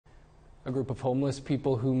A group of homeless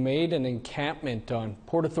people who made an encampment on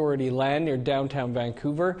Port Authority land near downtown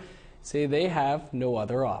Vancouver say they have no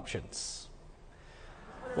other options.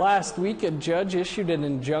 Last week, a judge issued an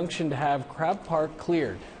injunction to have Crab Park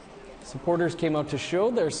cleared. Supporters came out to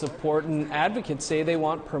show their support, and advocates say they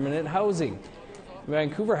want permanent housing.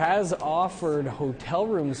 Vancouver has offered hotel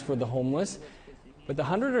rooms for the homeless, but the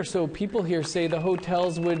 100 or so people here say the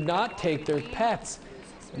hotels would not take their pets,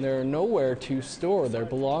 and there are nowhere to store their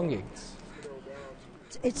belongings.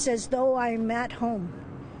 It's as though I'm at home.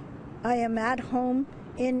 I am at home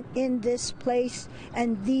in this place,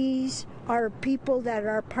 and these are people that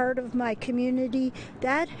are part of my community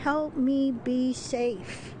that help me be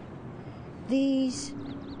safe. These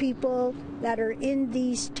people that are in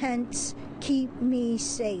these tents keep me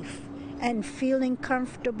safe and feeling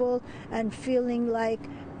comfortable and feeling like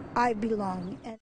I belong.